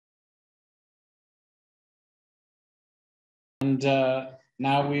And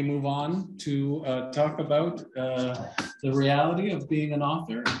now we move on to talk about the reality of being an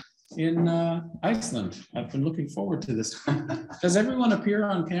author in Iceland. I've been looking forward to this. Does everyone appear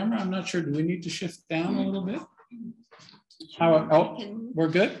on camera? I'm not sure. Do we need to shift down a little bit? We're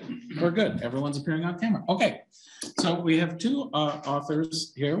good? We're good. Everyone's appearing on camera. Okay. So we have two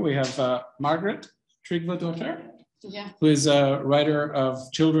authors here. We have Margret Tryggvadottir, who is a writer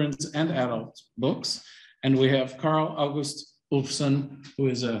of children's and adult books. And we have Karl Agust Ulfsson, who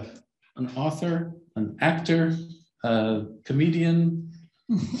is an author, an actor, a comedian.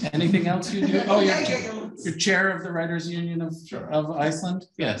 Anything else you do? Oh, you're chair of the Writers Union of Iceland?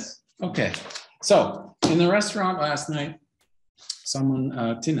 Yes. Okay. So in the restaurant last night,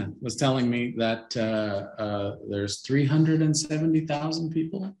 someone, Tina, was telling me that there's 370,000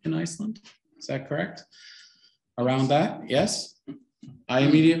 people in Iceland. Is that correct? Around that, yes. I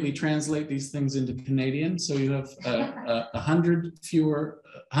immediately translate these things into Canadian. So you have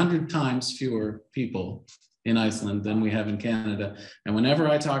 100 times fewer people in Iceland than we have in Canada. And whenever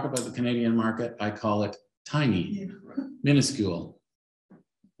I talk about the Canadian market, I call it tiny, minuscule.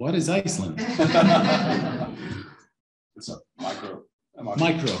 What is Iceland? It's a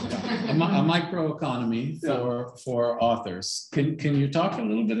micro economy for authors. Can you talk a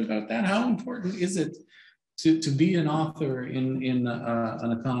little bit about that? How important is it to be an author in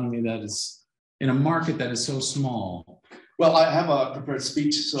an economy that is in a market that is so small? Well, I have a prepared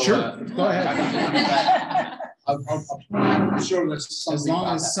speech, so sure. Go ahead. I'm sure there's something. As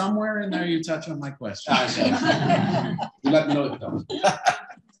long as somewhere in there you touch on my question. You let me know if it does.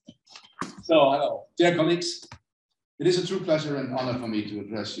 So, hello, dear colleagues. It is a true pleasure and honor for me to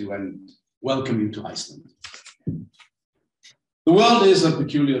address you and welcome you to Iceland. The world is a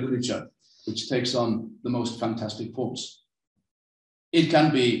peculiar creature which takes on the most fantastic forms. It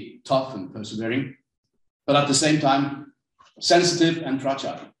can be tough and persevering, but at the same time, sensitive and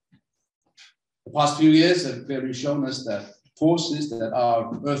fragile. The past few years have clearly shown us that forces that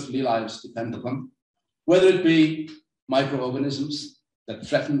our earthly lives depend upon, whether it be microorganisms that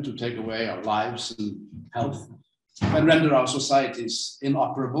threaten to take away our lives and health, and render our societies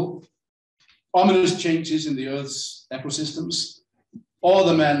inoperable, ominous changes in the Earth's ecosystems, or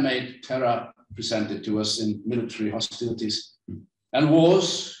the man-made terror presented to us in military hostilities, and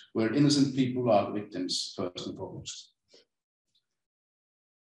wars where innocent people are victims first and foremost.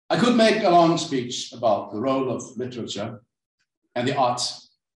 I could make a long speech about the role of literature and the arts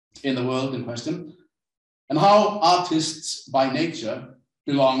in the world in question, and how artists by nature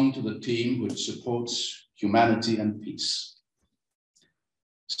belong to the team which supports humanity and peace.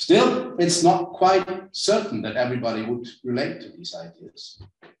 Still, it's not quite certain that everybody would relate to these ideas,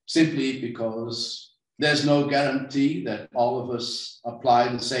 simply because there's no guarantee that all of us apply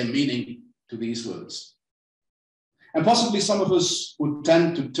the same meaning to these words. And possibly some of us would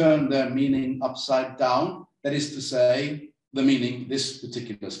tend to turn their meaning upside down, that is to say, the meaning this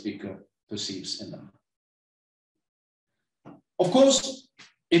particular speaker perceives in them. Of course,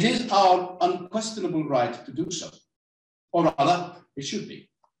 it is our unquestionable right to do so, or rather, it should be.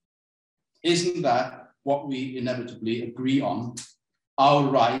 Isn't that what we inevitably agree on, our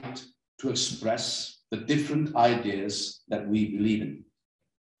right to express the different ideas that we believe in?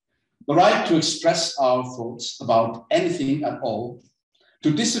 The right to express our thoughts about anything at all,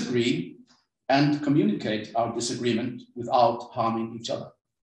 to disagree and communicate our disagreement without harming each other.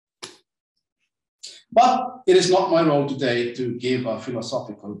 But it is not my role today to give a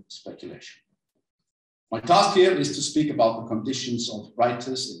philosophical speculation. My task here is to speak about the conditions of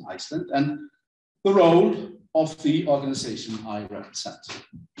writers in Iceland and the role of the organization I represent.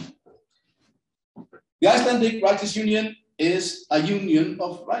 The Icelandic Writers Union is a union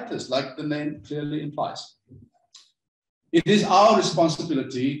of writers, like the name clearly implies. It is our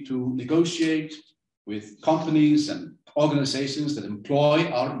responsibility to negotiate with companies and organizations that employ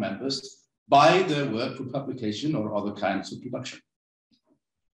our members by their work for publication or other kinds of production.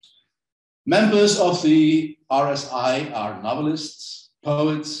 Members of the RSI are novelists,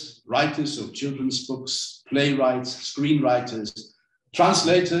 poets, writers of children's books, playwrights, screenwriters,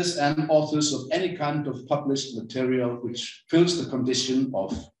 translators, and authors of any kind of published material which fills the condition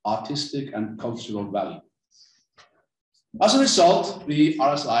of artistic and cultural value. As a result, the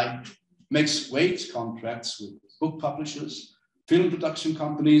RSI makes wage contracts with book publishers, film production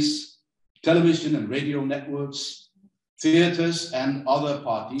companies, television and radio networks, theaters, and other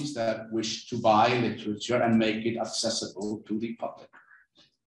parties that wish to buy literature and make it accessible to the public.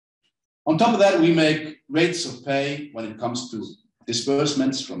 On top of that, we make rates of pay when it comes to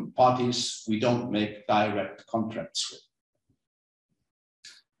disbursements from parties we don't make direct contracts with.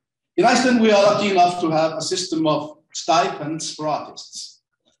 In Iceland, we are lucky enough to have a system of stipends for artists,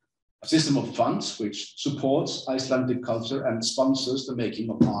 a system of funds which supports Icelandic culture and sponsors the making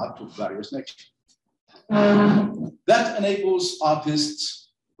of art of various nations. That enables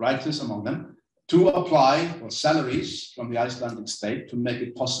artists, writers among them, to apply for salaries from the Icelandic state to make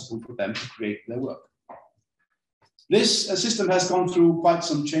it possible for them to create their work. This system has gone through quite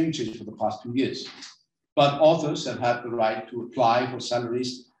some changes for the past 2 years, but authors have had the right to apply for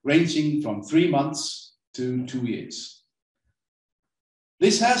salaries ranging from 3 months to 2 years.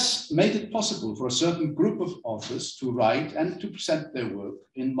 This has made it possible for a certain group of authors to write and to present their work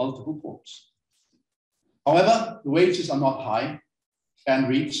in multiple forms. However, the wages are not high and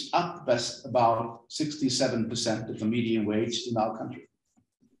reach at best about 67% of the median wage in our country.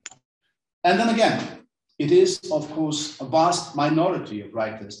 And then again, it is, of course, a vast minority of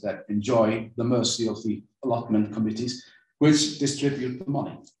writers that enjoy the mercy of the allotment committees, which distribute the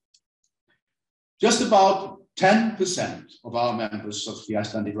money. Just about 10% of our members of the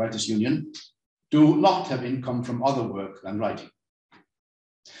Icelandic Writers' Union do not have income from other work than writing.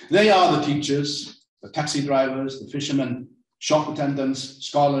 They are the teachers, the taxi drivers, the fishermen, shop attendants,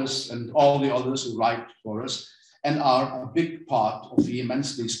 scholars, and all the others who write for us and are a big part of the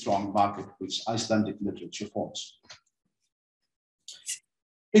immensely strong market which Icelandic literature forms.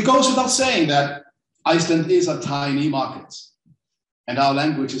 It goes without saying that Iceland is a tiny market, and our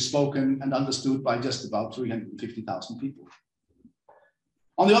language is spoken and understood by just about 350,000 people.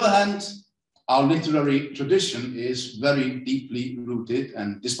 On the other hand, our literary tradition is very deeply rooted,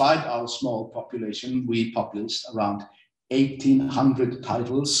 and despite our small population, we publish around 1,800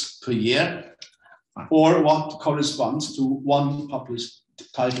 titles per year, or what corresponds to 1 published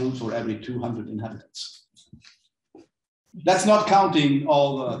title for every 200 inhabitants. That's not counting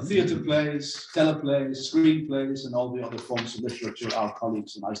all the theatre plays, teleplays, screenplays, and all the other forms of literature our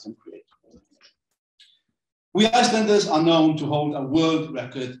colleagues in Iceland create. We Icelanders are known to hold a world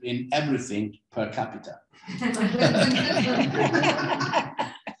record in everything per capita.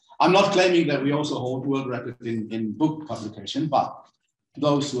 I'm not claiming that we also hold world record in book publication, but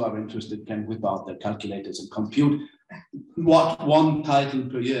those who are interested can whip out their calculators and compute what 1 title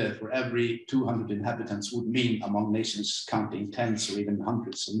per year for every 200 inhabitants would mean among nations counting tens or even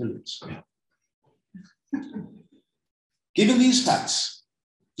hundreds of millions. Given these facts,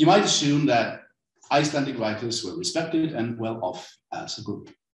 you might assume that Icelandic writers were respected and well off as a group.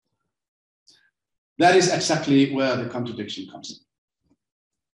 That is exactly where the contradiction comes in.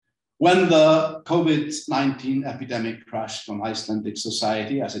 When the COVID-19 epidemic crashed on Icelandic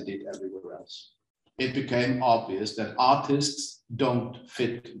society, as it did everywhere else, it became obvious that artists don't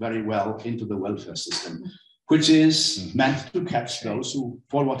fit very well into the welfare system, which is meant to catch those who,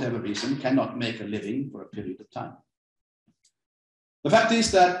 for whatever reason, cannot make a living for a period of time. The fact is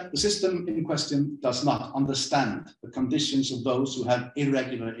that the system in question does not understand the conditions of those who have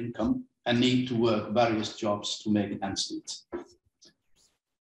irregular income and need to work various jobs to make ends meet.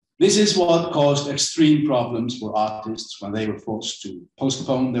 This is what caused extreme problems for artists when they were forced to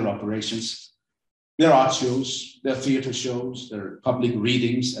postpone their operations, their art shows, their theatre shows, their public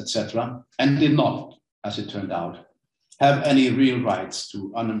readings, etc., and did not, as it turned out, have any real rights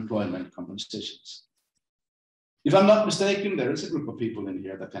to unemployment compensations. If I'm not mistaken, there is a group of people in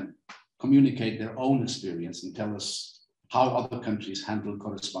here that can communicate their own experience and tell us how other countries handle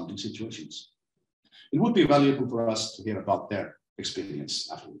corresponding situations. It would be valuable for us to hear about their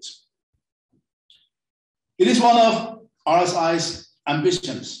experience afterwards. It is one of RSI's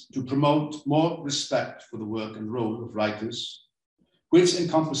ambitions to promote more respect for the work and role of writers, which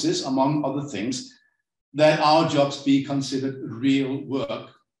encompasses, among other things, that our jobs be considered real work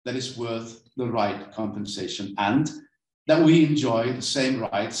that is worth the right compensation and that we enjoy the same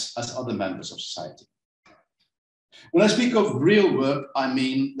rights as other members of society. When I speak of real work, I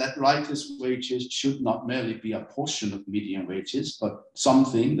mean that writers' wages should not merely be a portion of median wages, but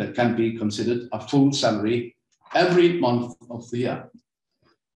something that can be considered a full salary every month of the year.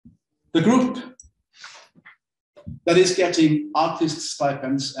 The group that is getting artist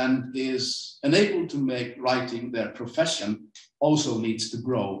stipends and is enabled to make writing their profession also needs to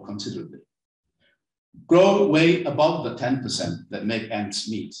grow considerably. Grow way above the 10% that make ends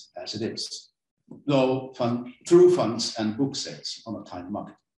meet as it is, though through funds and book sales on a tiny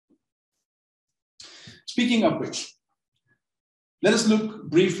market. Speaking of which, let us look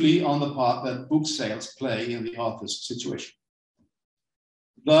briefly on the part that book sales play in the author's situation.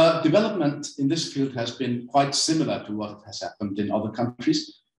 The development in this field has been quite similar to what has happened in other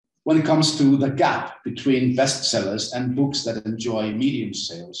countries when it comes to the gap between bestsellers and books that enjoy medium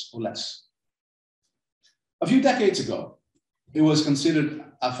sales or less. A few decades ago, it was considered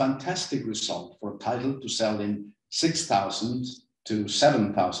a fantastic result for a title to sell in 6,000 to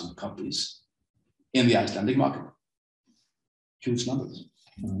 7,000 copies in the Icelandic market. Huge numbers.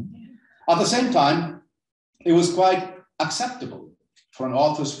 At the same time, it was quite acceptable for an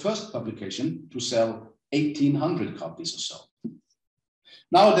author's first publication to sell 1,800 copies or so.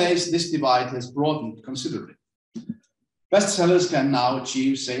 Nowadays, this divide has broadened considerably. Bestsellers can now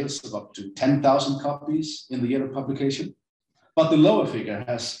achieve sales of up to 10,000 copies in the year of publication, but the lower figure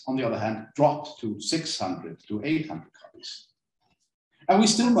has, on the other hand, dropped to 600 to 800 copies. And we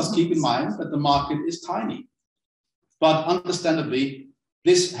still must keep in mind that the market is tiny, but understandably,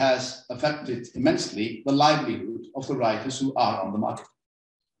 this has affected immensely the livelihood of the writers who are on the market.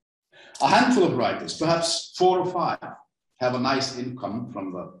 A handful of writers, perhaps 4 or 5, have a nice income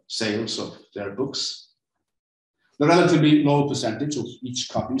from the sales of their books. The relatively low percentage of each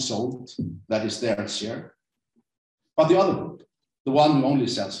copy sold, that is their share. But the other group, the one who only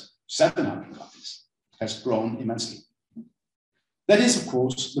sells 700 copies, has grown immensely. That is, of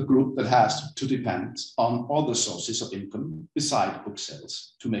course, the group that has to depend on other sources of income beside book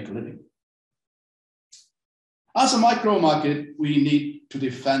sales to make a living. As a micro market, we need to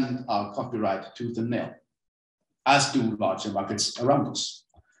defend our copyright tooth and nail, as do larger markets around us.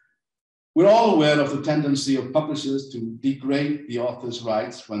 We're all aware of the tendency of publishers to degrade the author's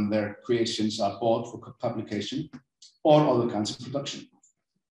rights when their creations are bought for publication or other kinds of production.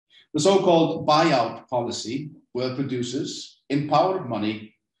 The so-called buyout policy, where producers, in power of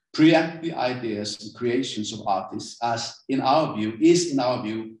money, preempt the ideas and creations of artists, is in our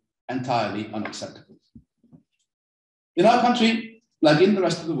view, entirely unacceptable. In our country, like in the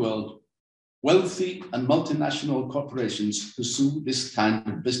rest of the world, wealthy and multinational corporations pursue this kind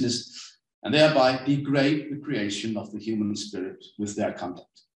of business and thereby degrade the creation of the human spirit with their content.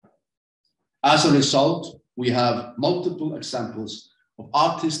 As a result, we have multiple examples of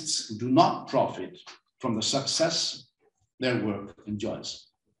artists who do not profit from the success their work enjoys.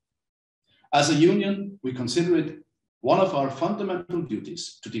 As a union, we consider it one of our fundamental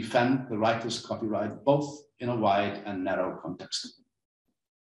duties to defend the writer's copyright, both in a wide and narrow context.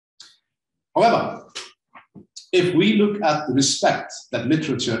 However, if we look at the respect that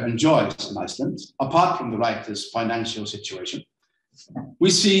literature enjoys in Iceland, apart from the writer's financial situation, we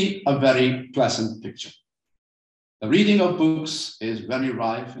see a very pleasant picture. The reading of books is very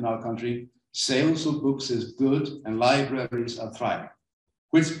rife in our country, sales of books is good, and libraries are thriving,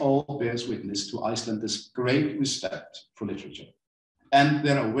 which all bears witness to Icelanders' great respect for literature and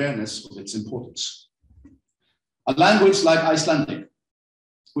their awareness of its importance. A language like Icelandic,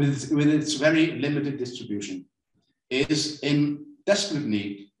 with its very limited distribution, is in desperate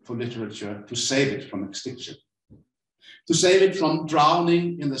need for literature to save it from extinction, to save it from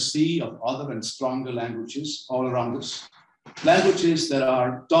drowning in the sea of other and stronger languages all around us, languages that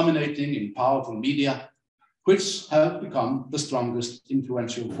are dominating in powerful media, which have become the strongest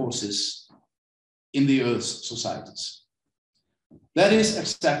influential forces in the Earth's societies. That is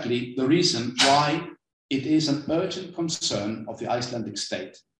exactly the reason why it is an urgent concern of the Icelandic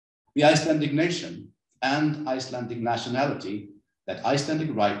state, the Icelandic nation, and Icelandic nationality that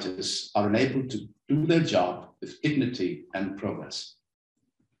Icelandic writers are enabled to do their job with dignity and progress.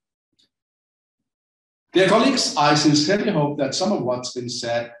 Dear colleagues, I sincerely hope that some of what's been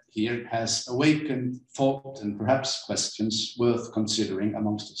said here has awakened thought and perhaps questions worth considering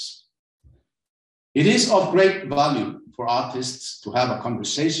amongst us. It is of great value for artists to have a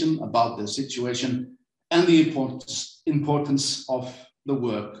conversation about their situation and the importance of the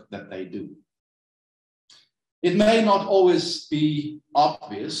work that they do. It may not always be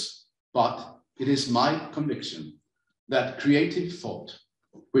obvious, but it is my conviction that creative thought,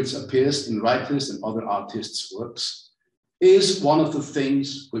 which appears in writers and other artists' works, is one of the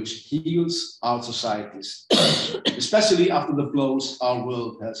things which heals our societies, especially after the blows our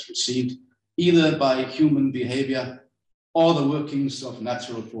world has received, either by human behavior or the workings of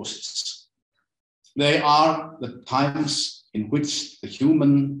natural forces. They are the times in which the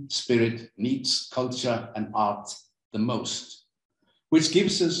human spirit needs culture and art the most, which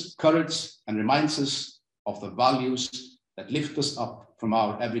gives us courage and reminds us of the values that lift us up from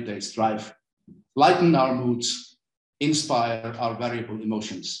our everyday strife, lighten our moods, inspire our variable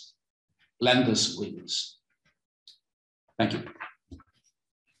emotions, lend us wings. Thank you.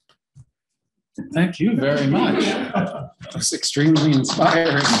 Thank you very much. That's extremely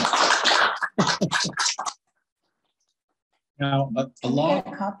inspiring. Now, Can we get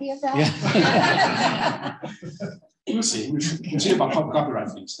a copy of that? Yeah. We'll see. We'll see about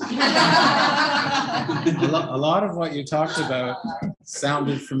copyright things. A lot of what you talked about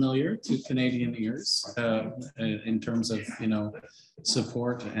sounded familiar to Canadian ears in terms of, you know,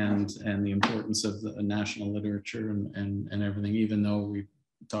 support and the importance of the national literature and everything, even though we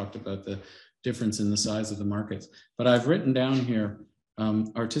talked about the difference in the size of the markets. But I've written down here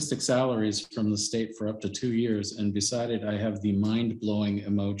artistic salaries from the state for up to 2 years, and beside it I have the mind-blowing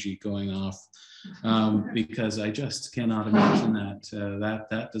emoji going off because I just cannot imagine that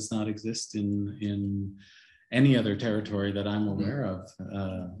that does not exist in any other territory that I'm aware of.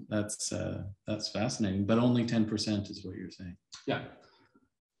 That's fascinating, but only 10% is what you're saying. Yeah.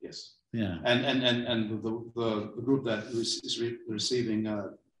 Yes. Yeah. And the group that is receiving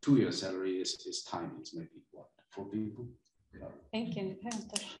 2 year salary is tiny. It's maybe what, 4 people.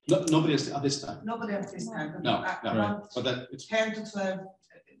 No, nobody at this time. Nobody at this time. No, Right. But that it's 10 to 12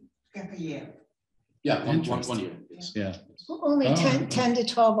 get a year. Yeah, one year. Yes. Yeah. Only 10 to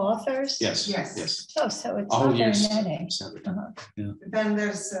 12 authors? Yes. Yes. Yes. Oh, so it's Our not very year's many. salary. Then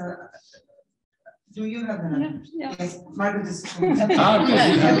there's. Do you have an? Yeah. Yes, Margret is. Good.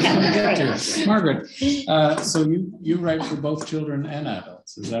 Margaret, so you write for both children and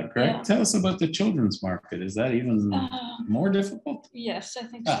adults, is that correct? Yeah. Tell us about the children's market. Is that even more difficult? Yes, I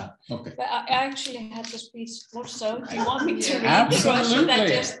think so. Okay. But I actually had to speak also. Do you want me to read? Absolutely. Or should I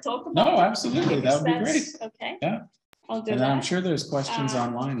just talk about No, it? absolutely. That would be great. That's okay. Yeah. I'll do And that. I'm sure there's questions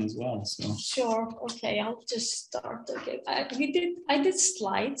online as well. So Sure. Okay, I'll just start. Okay, I did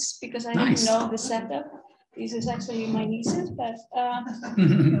slides because I Nice. didn't know the setup. This is actually my nieces, but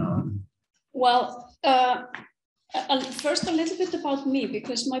well, first a little bit about me,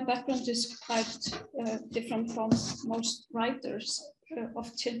 because my background is quite different from most writers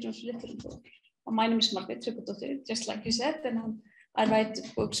of children's literature. My name is Margret, Tryggvadottir, just like you said, and I write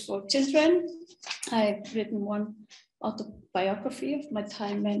books for children. I've written one autobiography of my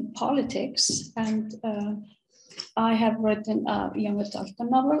time in politics, and I have written a young adult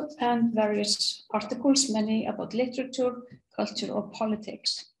novel and various articles, many about literature, culture, or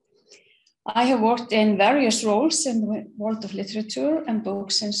politics. I have worked in various roles in the world of literature and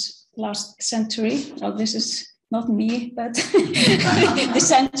books since last century. Well, this is not me, but the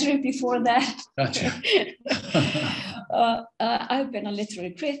century before that. Gotcha. I've been a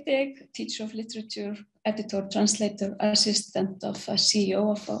literary critic, teacher of literature, editor, translator, assistant of a CEO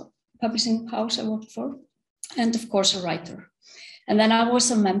of a publishing house I worked for, and of course a writer. And then I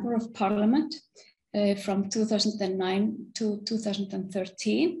was a member of parliament from 2009 to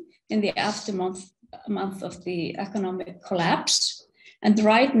 2013 in the aftermath of the economic collapse. And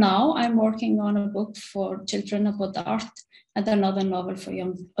right now I'm working on a book for children about art and another novel for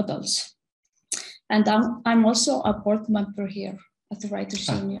young adults. And I'm also a board member here at the Writers'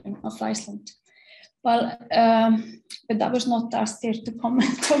 Union of Iceland. Well, but I was not asked here to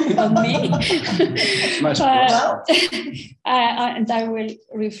talk about me. And I will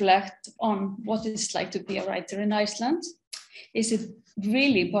reflect on what it's like to be a writer in Iceland. Is it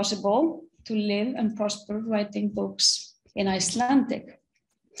really possible to live and prosper writing books in Icelandic?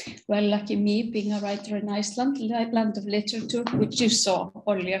 Well, lucky me, being a writer in Iceland, land of literature, which you saw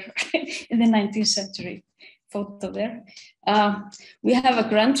earlier in the 19th century photo there. We have a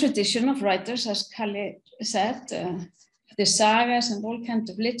grand tradition of writers, as Karl said, the sagas and all kinds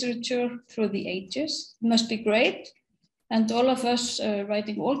of literature through the ages. It must be great. And all of us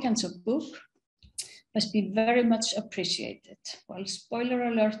writing all kinds of books must be very much appreciated. Well, spoiler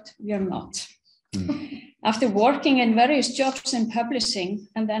alert, we are not. After working in various jobs in publishing,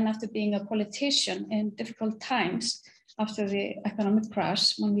 and then after being a politician in difficult times, after the economic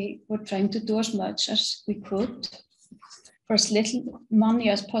crash, when we were trying to do as much as we could for as little money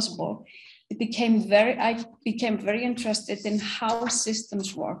as possible, I became very interested in how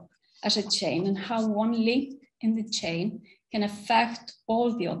systems work as a chain and how one link in the chain can affect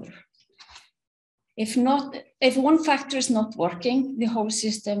all the other. If one factor is not working, the whole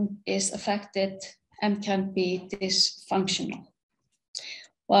system is affected and can be dysfunctional.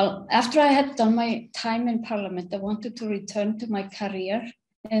 Well, after I had done my time in Parliament, I wanted to return to my career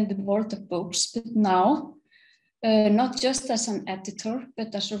in the world of books, but now, not just as an editor,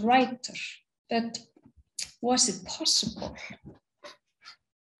 but as a writer. But was it possible?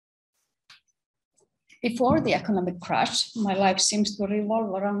 Before the economic crash, my life seems to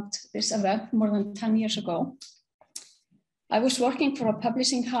revolve around this event more than 10 years ago. I was working for a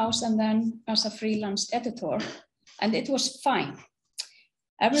publishing house and then as a freelance editor, and it was fine.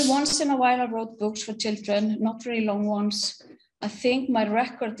 Every once in a while I wrote books for children, not very long ones. I think my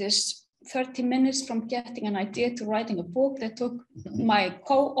record is 30 minutes from getting an idea to writing a book that took my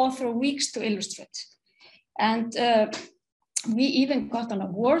co-author weeks to illustrate. And we even got an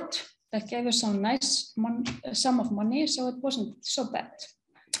award that gave us some nice sum of money, so it wasn't so bad.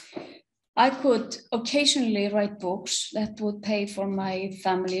 I could occasionally write books that would pay for my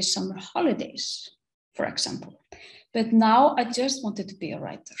family's summer holidays, for example. But now I just wanted to be a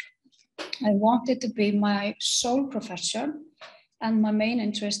writer. I wanted to be my sole profession, and my main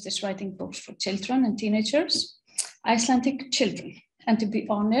interest is writing books for children and teenagers, Icelandic children. And to be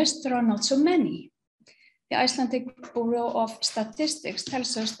honest, there are not so many. The Icelandic Bureau of Statistics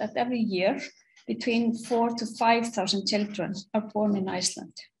tells us that every year, between 4,000 to 5,000 children are born in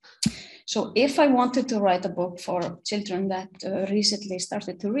Iceland. So if I wanted to write a book for children that recently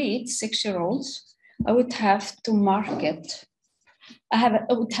started to read, 6-year-olds, I would have to market. I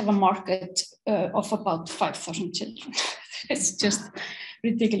would have a market of about 5,000 children. It's just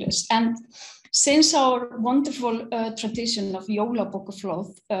ridiculous. And since our wonderful tradition of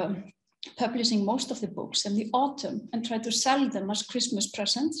Jólabókaflóð, publishing most of the books in the autumn and try to sell them as Christmas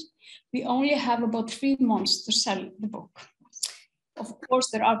presents, we only have about 3 months to sell the book. Of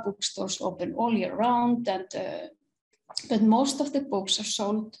course, there are bookstores open all year round, but most of the books are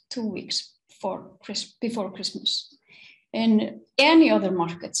sold 2 weeks before Christmas. In any other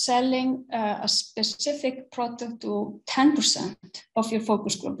market, selling a specific product to 10% of your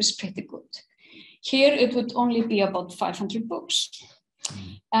focus group is pretty good. Here, it would only be about 500 books.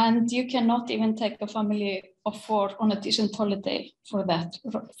 And you cannot even take a family of 4 on a decent holiday for that,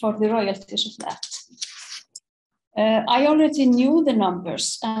 for the royalties of that. I already knew the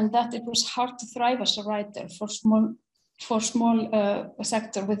numbers and that it was hard to thrive as a writer for small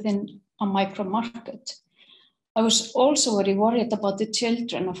sector within a micro market. I was also very worried about the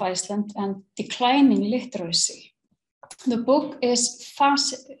children of Iceland and declining literacy. The book is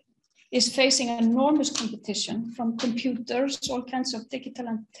facing enormous competition from computers, all kinds of digital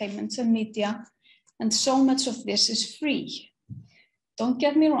entertainments and media, and so much of this is free. Don't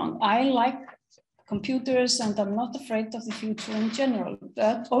get me wrong, I like computers and I'm not afraid of the future in general,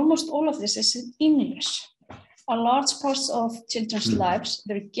 but almost all of this is in English. A large part of children's lives,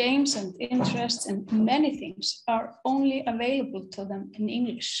 their games and interests and many things are only available to them in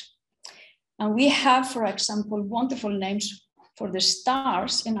English. And we have, for example, wonderful names for the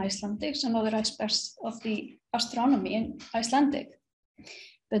stars in Icelandic and other aspects of the astronomy in Icelandic.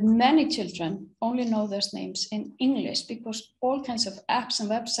 But many children only know those names in English because all kinds of apps and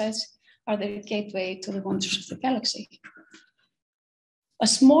websites are the gateway to the wonders of the galaxy. A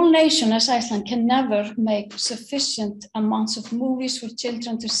small nation as Iceland can never make sufficient amounts of movies for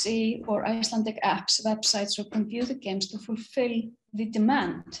children to see or Icelandic apps, websites, or computer games to fulfill the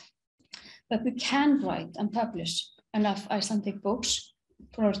demand. But we can write and publish enough Icelandic books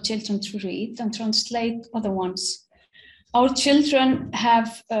for our children to read and translate other ones. Our children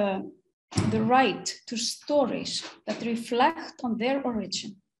have the right to stories that reflect on their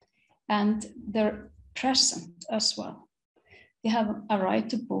origin and their present as well. They have a right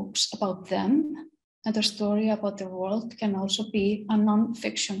to books about them, and a story about the world can also be a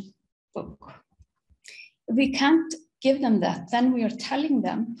non-fiction book. If we can't give them that, then we are telling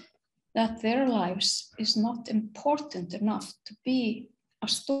them that their lives is not important enough to be a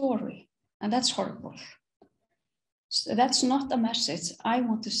story, and that's horrible. So that's not a message I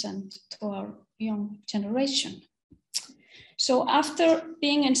want to send to our young generation. So after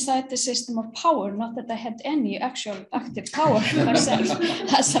being inside the system of power, not that I had any actual active power myself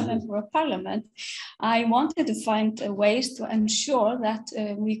as a member of parliament, I wanted to find ways to ensure that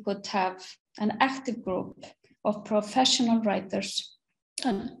we could have an active group of professional writers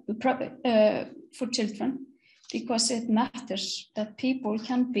for children, because it matters that people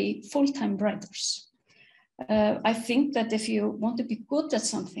can be full-time writers. I think that if you want to be good at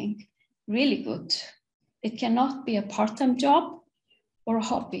something, really good, it cannot be a part-time job or a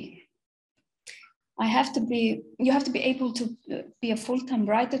hobby. You have to be able to be a full-time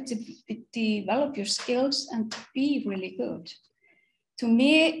writer, to develop your skills and to be really good. To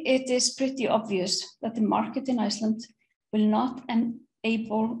me, it is pretty obvious that the market in Iceland will not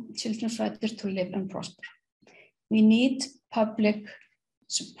enable children's writers to live and prosper. We need public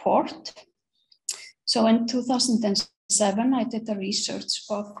support. So in 2007, I did a research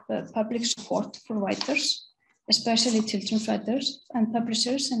of public support for writers, especially children's writers and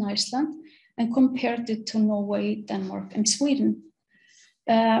publishers in Iceland, and compared it to Norway, Denmark, and Sweden.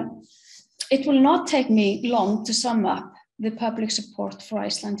 It will not take me long to sum up the public support for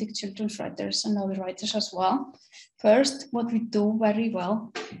Icelandic children's writers and other writers as well. First, what we do very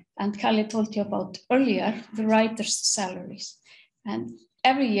well, and Karl told you about earlier, the writers' salaries. And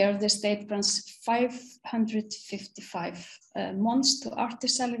every year, the state grants 555 months to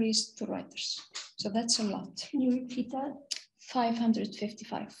artist salaries to writers. So that's a lot. Can you repeat that?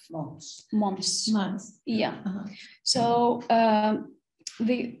 555 months. Yeah. Uh-huh. So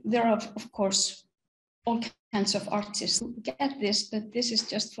there are, of course, all kinds of artists who get this, but this is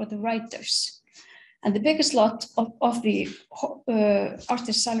just for the writers. And the biggest lot of the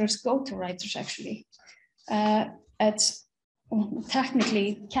artist salaries go to writers, actually. It's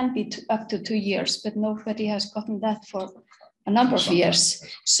technically can be up to 2 years, but nobody has gotten that for a number of years.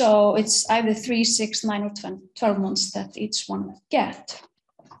 So it's either 3, 6, 9, or 12 months that each one get.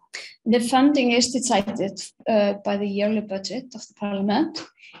 The funding is decided by the yearly budget of the parliament.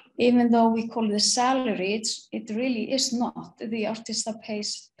 Even though we call it a salary, it really is not. The artists are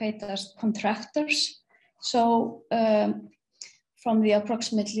paid as contractors. So from the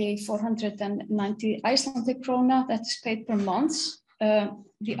approximately 490 Icelandic krona that is paid per month,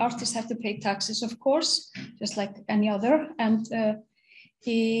 the artists have to pay taxes, of course, just like any other. And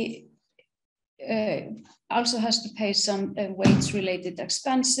he also has to pay some wage-related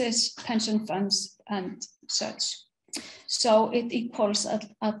expenses, pension funds, and such. So it equals at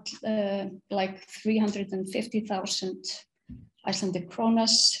like 350,000 Icelandic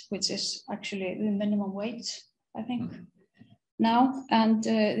kronas, which is actually the minimum wage, I think, now. And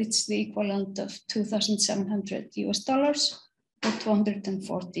it's the equivalent of $2,700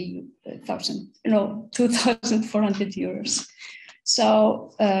 or 2,400 euros.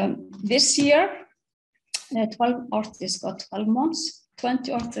 So this year, 12 artists got 12 months,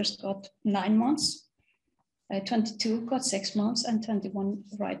 20 authors got 9 months, 22 got 6 months, and 21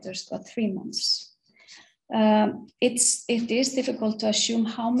 writers got 3 months. It is difficult to assume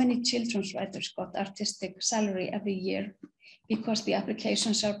how many children's writers got artistic salary every year, because the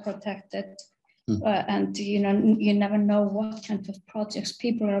applications are protected, and you never know what kind of projects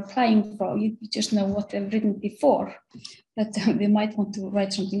people are applying for. You just know what they've written before, but they might want to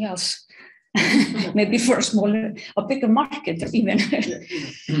write something else, maybe for a bigger market even.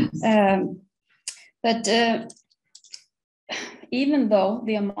 But even though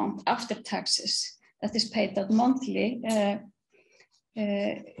the amount after taxes that is paid out monthly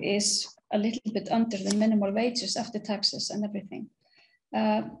is a little bit under the minimal wages after taxes and everything,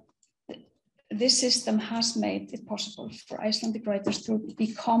 this system has made it possible for Icelandic writers to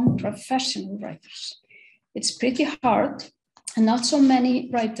become professional writers. It's pretty hard, and not so many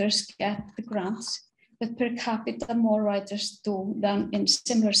writers get the grants, but per capita more writers do than in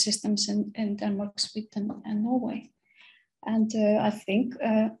similar systems in Denmark, Sweden, and Norway. And I think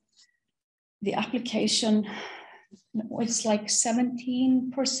the application, it's like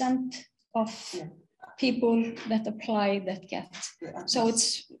 17% of people that apply that get. So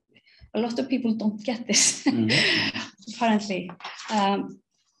it's a lot of people don't get this, apparently.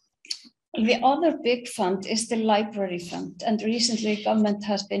 The other big fund is the library fund, and recently government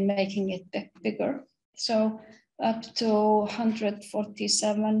has been making it bigger. So up to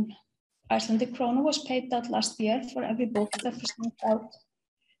 147 Icelandic krona was paid out last year for every book that was sent out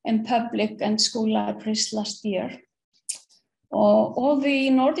in public and school libraries last year. All the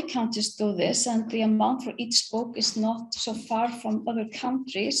Nordic countries do this, and the amount for each book is not so far from other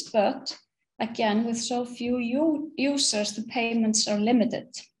countries, but again, with so few users, the payments are limited.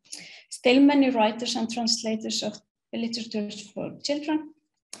 Still, many writers and translators of literature for children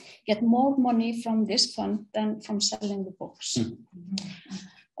get more money from this fund than from selling the books.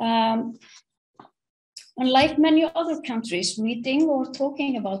 Unlike many other countries, reading or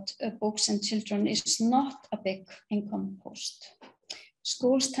talking about books and children is not a big income post.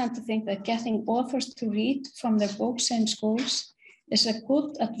 Schools tend to think that getting authors to read from their books in schools is a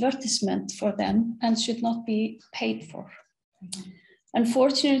good advertisement for them and should not be paid for.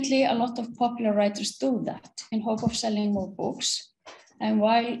 Unfortunately, a lot of popular writers do that in hope of selling more books. And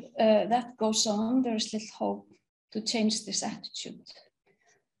while that goes on, there is little hope to change this attitude.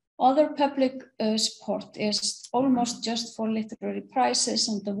 Other public support is almost just for literary prizes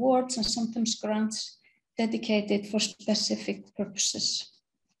and awards, and sometimes grants dedicated for specific purposes.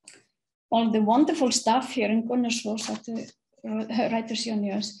 All the wonderful staff here in Gunnarsvoss at the Writers'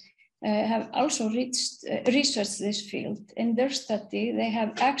 Unions have also researched this field. In their study, they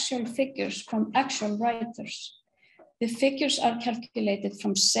have actual figures from actual writers. The figures are calculated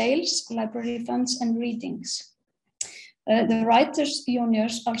from sales, library funds, and readings. The Writers'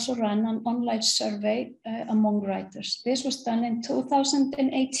 Unions also ran an online survey among writers. This was done in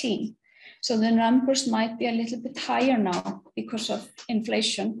 2018. So the numbers might be a little bit higher now because of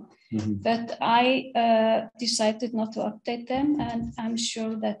inflation. But I decided not to update them, and I'm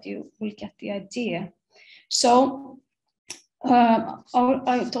sure that you will get the idea. So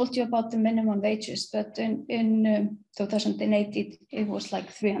I told you about the minimum wages, but in 2018 it was like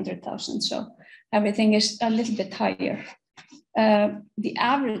 300,000. So everything is a little bit higher. The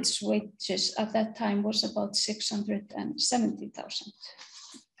average wages at that time was about 670,000.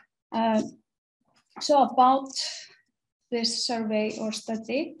 So about this survey or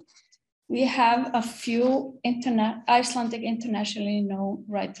study, we have a few Icelandic internationally known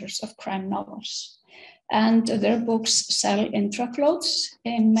writers of crime novels. And their books sell in truckloads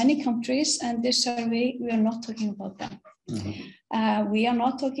in many countries. And this survey, we are not talking about them. Mm-hmm. We are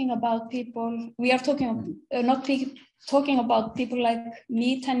not talking about people, we are talking, talking about people like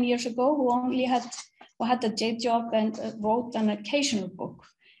me 10 years ago who only had a day job and wrote an occasional book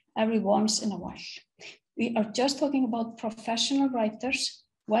every once in a while. We are just talking about professional writers,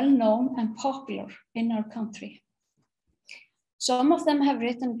 well-known and popular in our country. Some of them have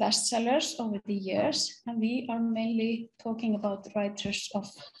written bestsellers over the years, and we are mainly talking about writers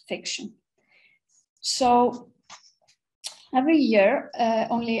of fiction. So every year,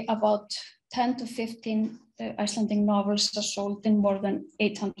 only about 10 to 15 Icelandic novels are sold in more than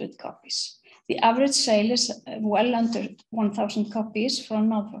 800 copies. The average sale is well under 1,000 copies for a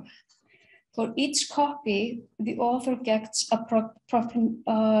novel. For each copy, the author gets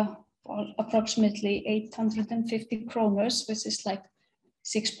approximately 850 kroners, which is like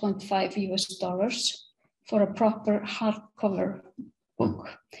 $6.5 US for a proper hardcover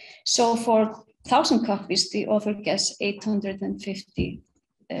book. So for 1,000 copies, the author gets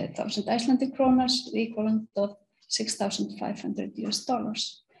 850,000 Icelandic kroners, the equivalent of $6,500 US.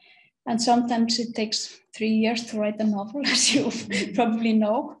 And sometimes it takes 3 years to write a novel, as you probably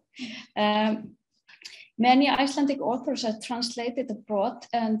know. Many Icelandic authors are translated abroad,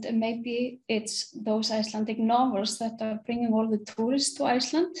 and maybe it's those Icelandic novels that are bringing all the tourists to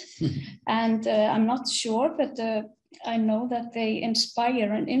Iceland. And I'm not sure, but I know that they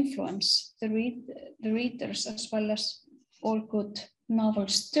inspire and influence the readers as well as all good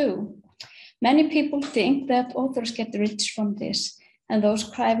novels do. Many people think that authors get rich from this, and those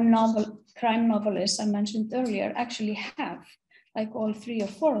crime novelists I mentioned earlier actually have, like all 3 or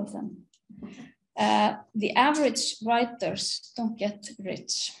 4 of them. The average writers don't get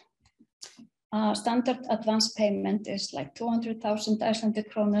rich. Standard advance payment is like 200,000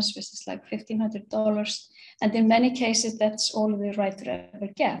 Icelandic kroners, which is like $1,500. And in many cases, that's all the writer ever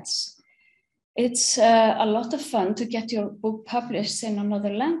gets. It's a lot of fun to get your book published in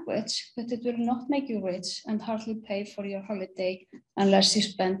another language, but it will not make you rich and hardly pay for your holiday unless you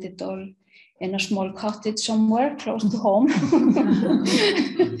spend it all in a small cottage somewhere close to home.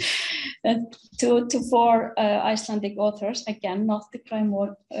 2 to 4 Icelandic authors, again, not the crime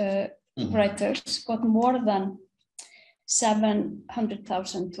writers, got more than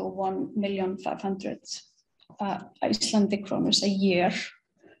 700,000 to 1,500,000 Icelandic kroners a year,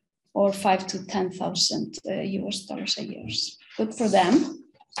 or 5 to 10,000 US dollars a year. Good for them.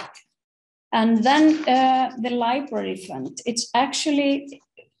 And then the library fund, it's actually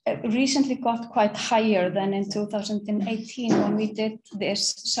recently got quite higher than in 2018 when we did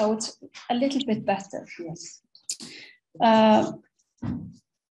this, so it's a little bit better. Yes.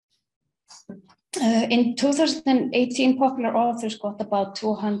 In 2018, popular authors got about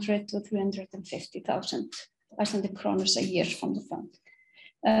 200 to 350,000 Icelandic kroners a year from the fund.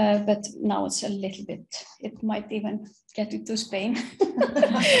 But now it's a little bit, it might even get it to Spain.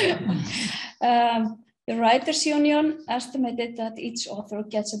 The Writers' Union estimated that each author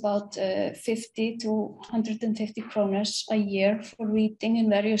gets about 50 to 150 kroners a year for reading in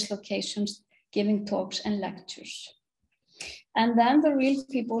various locations, giving talks and lectures. And then the real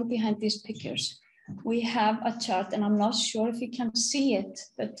people behind these figures. We have a chart, and I'm not sure if you can see it,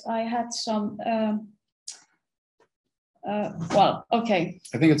 but I had some, well, okay.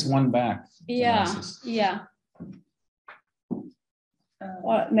 I think it's one back. Yeah, yeah.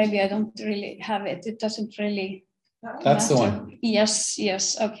 Or maybe I don't really have it. It doesn't really. That's the one. Yes,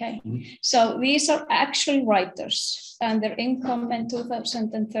 yes, okay. Mm-hmm. So these are actual writers and their income in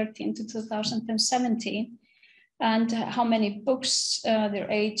 2013 to 2017, and how many books, their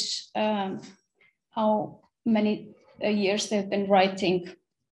age, how many years they've been writing,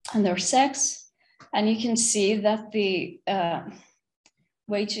 and their sex. And you can see that the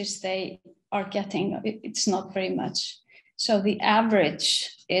wages they are getting, it's not very much. So the average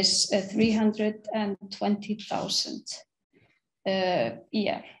is 320,000 a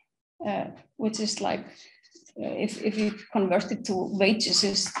year, which is like, if you convert it to wages,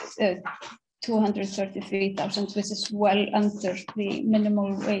 is 233,000, which is well under the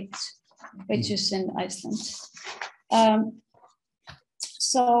minimum wages in Iceland.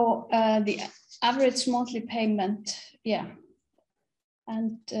 So the average monthly payment, yeah,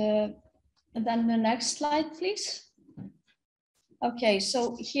 And then the next slide, please. Okay,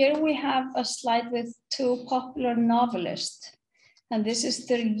 so here we have a slide with two popular novelists, and this is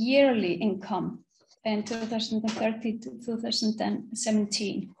their yearly income in 2013 to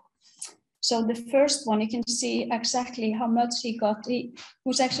 2017. So the first one, you can see exactly how much he got. He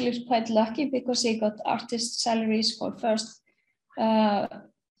was actually quite lucky because he got artist salaries for the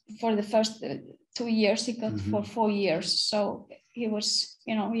first 2 years. He got for 4 years. So he was,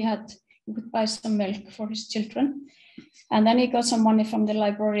 he could buy some milk for his children. And then he got some money from the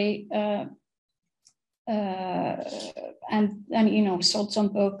library and then, sold some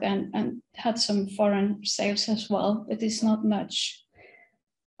book and had some foreign sales as well, but it's not much.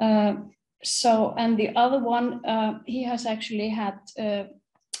 And the other one, he has actually had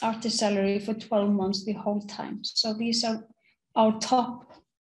artist salary for 12 months the whole time. So these are our top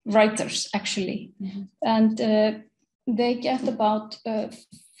writers, actually. And they get about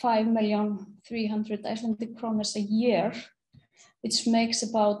 5,300,000 Icelandic kronur a year, which makes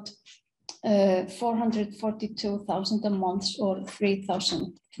about 442,000 a month or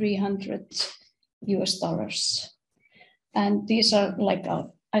 $3,300 US. And these are, like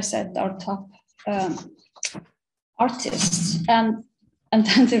I said, our top artists. And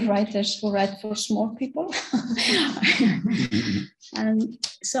then the writers who write for small people. And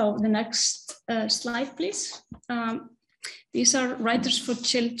so the next slide, please. These are writers for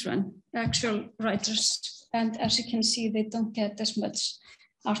children, actual writers. And as you can see, they don't get as much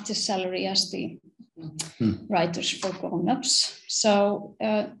artist salary as the writers for grown-ups. So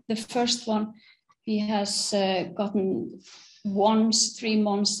the first one, he has gotten once 3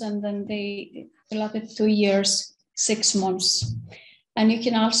 months, and then they allotted 2 years, 6 months. And you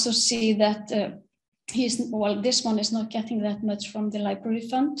can also see that this one is not getting that much from the library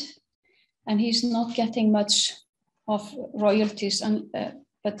fund, and he's not getting much of royalties,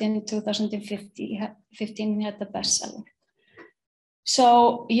 but in 2015 he had the bestseller.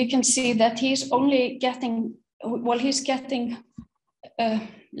 So you can see that he's only getting, he's getting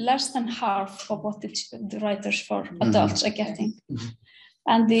less than half of what the writers for adults are getting.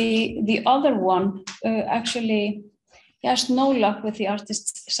 And the other one, actually, he has no luck with the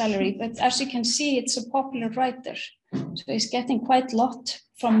artist's salary, but as you can see, it's a popular writer. So he's getting quite a lot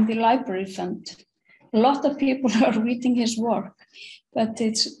from the library fund. A lot of people are reading his work, but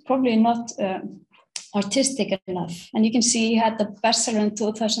it's probably not artistic enough. And you can see he had the bestseller in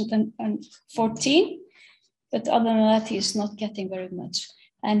 2014, but other than that, he's not getting very much.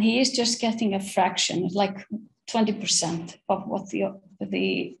 And he is just getting a fraction, like 20% of what the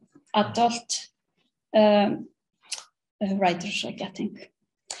adult writers are getting.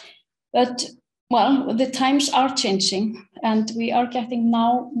 But, well, the times are changing, and we are getting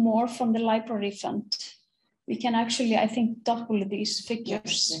now more from the library fund. We can actually, I think, double these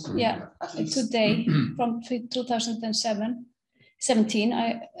figures. Yeah, today from 2017,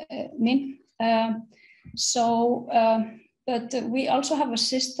 I mean. But we also have a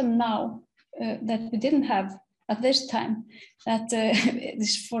system now that we didn't have at this time that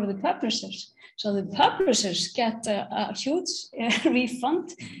is for the publishers. So the publishers get a huge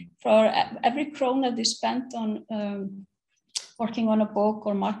refund for every krona they spent on working on a book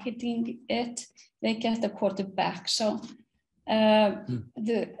or marketing it. They get a quarter back. So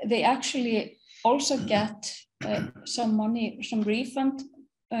they actually also get some money, some refund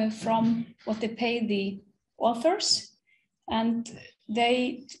from what they pay the authors. And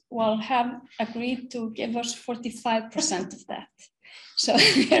they have agreed to give us 45% of that. So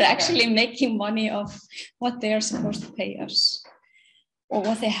they're actually making money of what they are supposed to pay us, or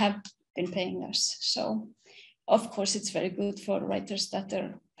what they have been paying us. So, of course, it's very good for writers that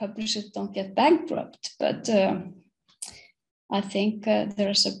their publishers don't get bankrupt. But I think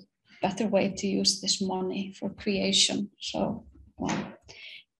there's a better way to use this money for creation. So,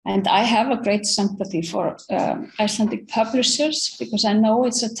 and I have a great sympathy for Icelandic publishers, because I know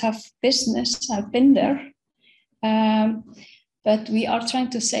it's a tough business. I've been there. But we are trying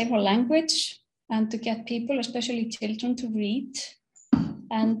to save our language and to get people, especially children, to read.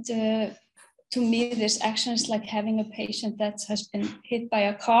 And to me, this action is like having a patient that has been hit by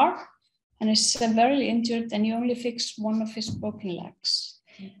a car and is severely injured, and you only fix one of his broken legs.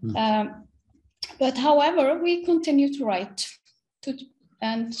 But however, we continue to write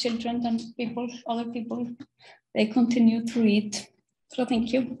and children and people, other people, they continue to read. So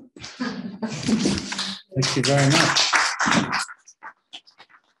thank you. Thank you very much.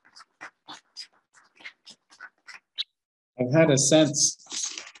 I've had a sense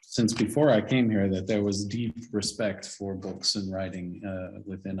since before I came here that there was deep respect for books and writing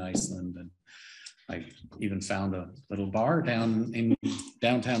within Iceland. And I even found a little bar down in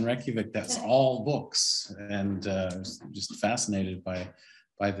downtown Reykjavik that's all books, and was just fascinated by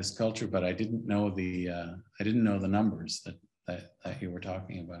this culture. But I didn't know the numbers that you were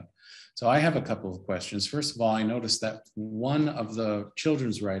talking about. So I have a couple of questions. First of all, I noticed that one of the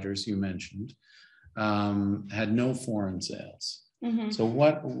children's writers you mentioned had no foreign sales. Mhm. So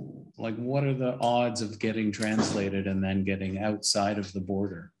what are the odds of getting translated and then getting outside of the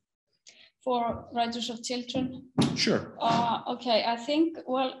border? For writers of children? Sure. Okay, I think,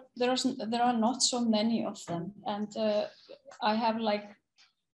 well, there are not so many of them. And I have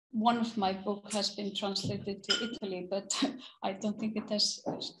one of my book has been translated to Italy, but I don't think it has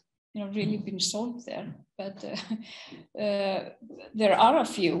really been sold there. But there are a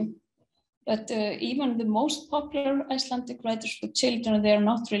few. But even the most popular Icelandic writers for children, they are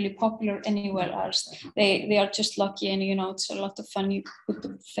not really popular anywhere else. They are just lucky, and it's a lot of fun. You put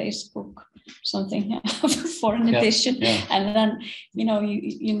the Facebook something for an edition, and then you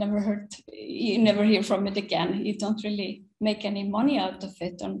never hear from it again. You don't really make any money out of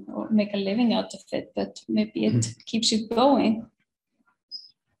it or make a living out of it, but maybe it keeps you going.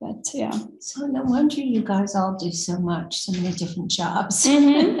 But yeah. So no wonder you guys all do so many different jobs.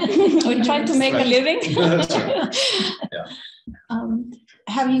 Mm-hmm. We try to make a living. Yeah.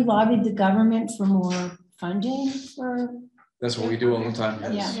 Have you lobbied the government for more funding for? That's what we do all the time.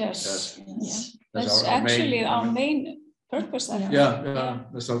 Yes. Yes. Yes. That's actually our main purpose. Yeah,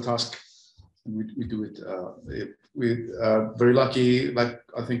 that's our task. We do it. We're very lucky, like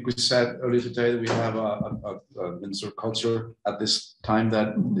I think we said earlier today, that we have a Minister of Culture at this time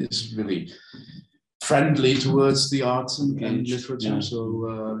that is really friendly towards the arts and literature. Yeah.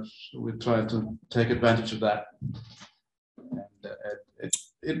 So we try to take advantage of that.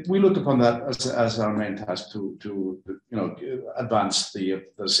 And we look upon that as our main task to advance the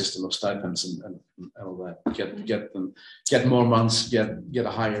system of stipends and all that, get more months, get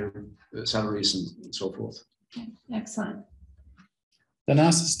a higher salaries and so forth. Excellent.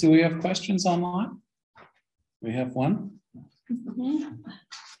 Thanasis, do we have questions online? We have one. Mm-hmm.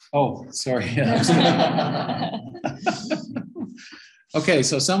 Oh, sorry. Okay,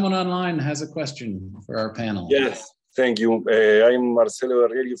 so someone online has a question for our panel. Yes, thank you. I'm Marcelo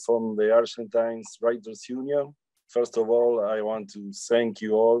Guerrieri from the Argentine Writers Union. First of all, I want to thank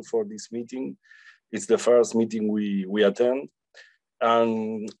you all for this meeting. It's the first meeting we attend.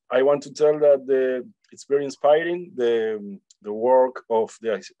 And I want to tell that it's very inspiring, the work of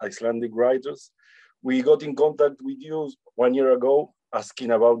the Icelandic writers. We got in contact with you 1 year ago,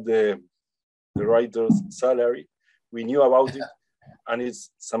 asking about the writer's salary. We knew about it, and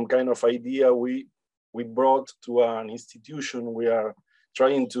it's some kind of idea we brought to an institution we are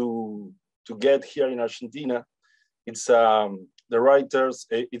trying to get here in Argentina. It's the writers,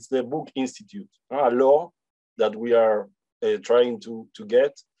 it's the Book Institute, a law that we are trying to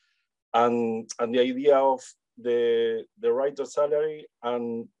get, and the idea of the writer's salary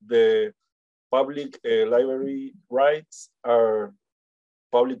and the public library rights, are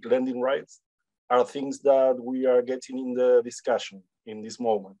public lending rights, are things that we are getting in the discussion in this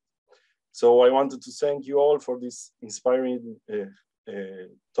moment. So I wanted to thank you all for this inspiring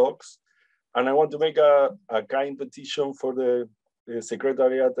talks. And I want to make a kind petition for the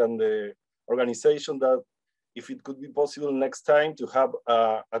Secretariat and the organization that if it could be possible next time to have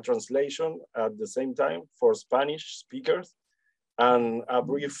a translation at the same time for Spanish speakers, and a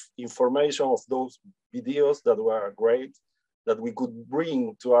brief information of those videos that were great, that we could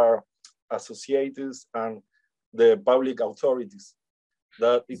bring to our associates and the public authorities,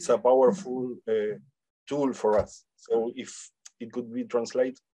 that it's a powerful tool for us. So if it could be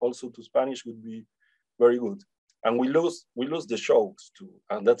translated also to Spanish, would be very good. And we lose the shows too,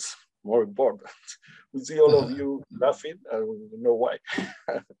 and that's more important. We see all of you laughing, and we don't know why.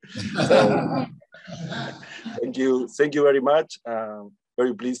 So thank you very much.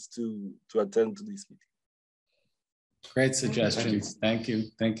 Very pleased to attend to this meeting. Great suggestions. Thank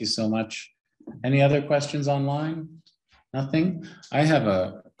you so much. Any other questions online? Nothing? I have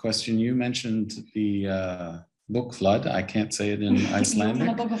a question. You mentioned the book flood. I can't say it in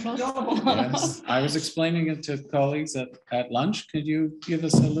Icelandic. Yes. I was explaining it to colleagues at lunch. Could you give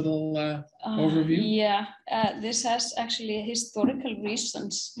us a little overview? Yeah, this has actually historical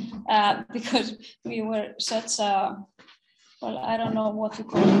reasons, because we were such a, well, I don't know what to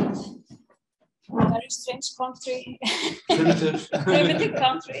call it, very strange country, primitive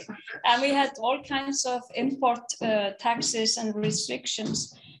country, and we had all kinds of import taxes and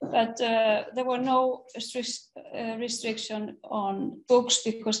restrictions, but there were no restriction on books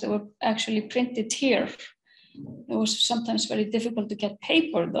because they were actually printed here. It was sometimes very difficult to get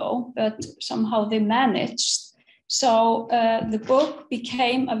paper though, but somehow they managed. So the book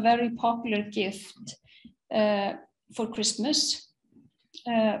became a very popular gift for Christmas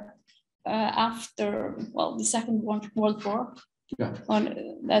after, well, the Second World War. Yeah.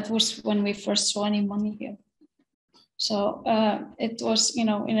 That was when we first saw any money here. So it was, you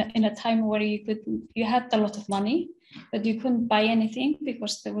know, in a time where you had a lot of money, but you couldn't buy anything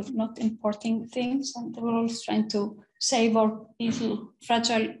because they were not importing things, and they were always trying to save our little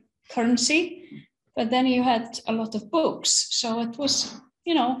fragile currency. But then you had a lot of books, so it was,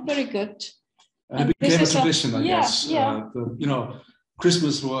 you know, very good. And it became a tradition, I guess. You know,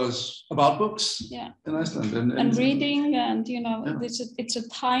 Christmas was about books in Iceland. And reading, and, you know, it's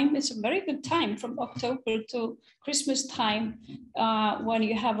a very good time from October to Christmas time when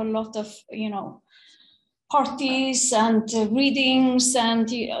you have a lot of, you know, parties and readings and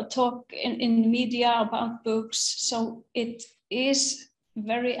talk in the media about books. So it is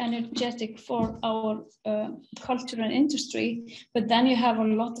very energetic for our culture and industry. But then you have a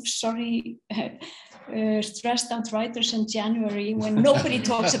lot of stressed out writers in January when nobody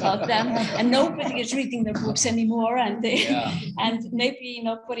talks about them and nobody is reading their books anymore, and and maybe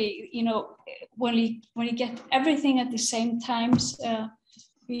nobody, you know, when you get everything at the same times,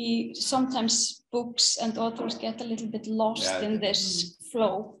 we sometimes books and authors get a little bit lost in this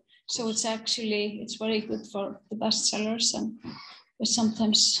flow. So it's very good for the bestsellers, but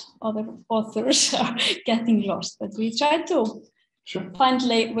sometimes other authors are getting lost, but we try to find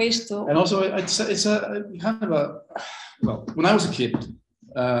ways to. And also, it's a kind of a, well, when I was a kid,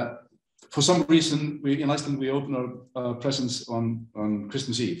 for some reason, in Iceland, we open our presents on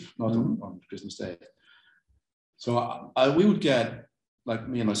Christmas Eve, not on Christmas Day. So we would get, like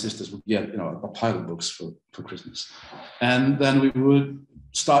me and my sisters would get, you know, a pile of books for Christmas. And then we would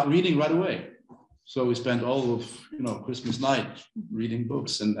start reading right away. So we spent all of, you know, Christmas night reading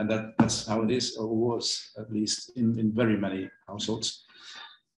books, and that's how it is, or was, at least in very many households.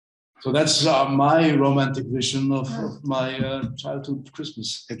 So that's my romantic vision of my childhood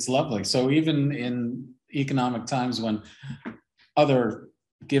Christmas. It's lovely. So even in economic times when other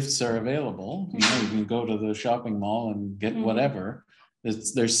gifts are available, you know, you can go to the shopping mall and get whatever.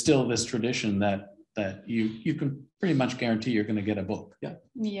 There's still this tradition that you can pretty much guarantee you're going to get a book.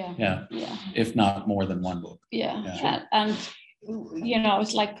 Yeah. If not more than one book. And you know,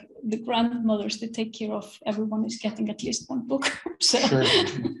 it's like the grandmothers, they take care of everyone is getting at least one book. So. Sure.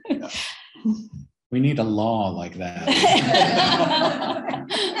 We need a law like that.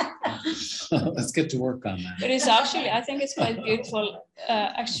 Let's get to work on that. But it's actually, I think it's quite beautiful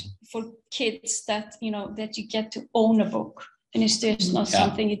actually for kids that, you know, that you get to own a book. And it's just not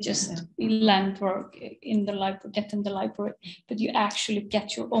something you just lend or in the library, get in the library, but you actually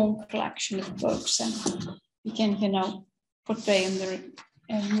get your own collection of books, and you can, you know, portray in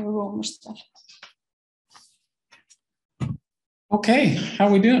your room or stuff. Okay, how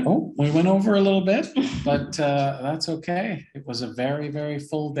are we doing? Oh, we went over a little bit, but that's okay. It was a very, very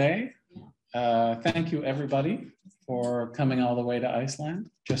full day. Thank you, everybody, for coming all the way to Iceland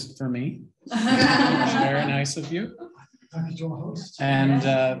just for me. Very nice of you. And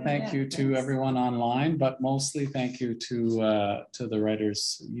thank you to everyone online, but mostly thank you to the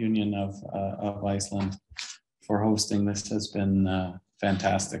Writers Union of Iceland for hosting. This has been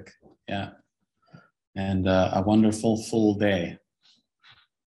fantastic. Yeah. And a wonderful full day.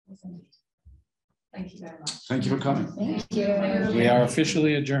 Thank you very much. Thank you for coming. Thank you. We are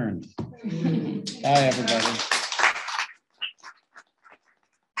officially adjourned. Bye, everybody.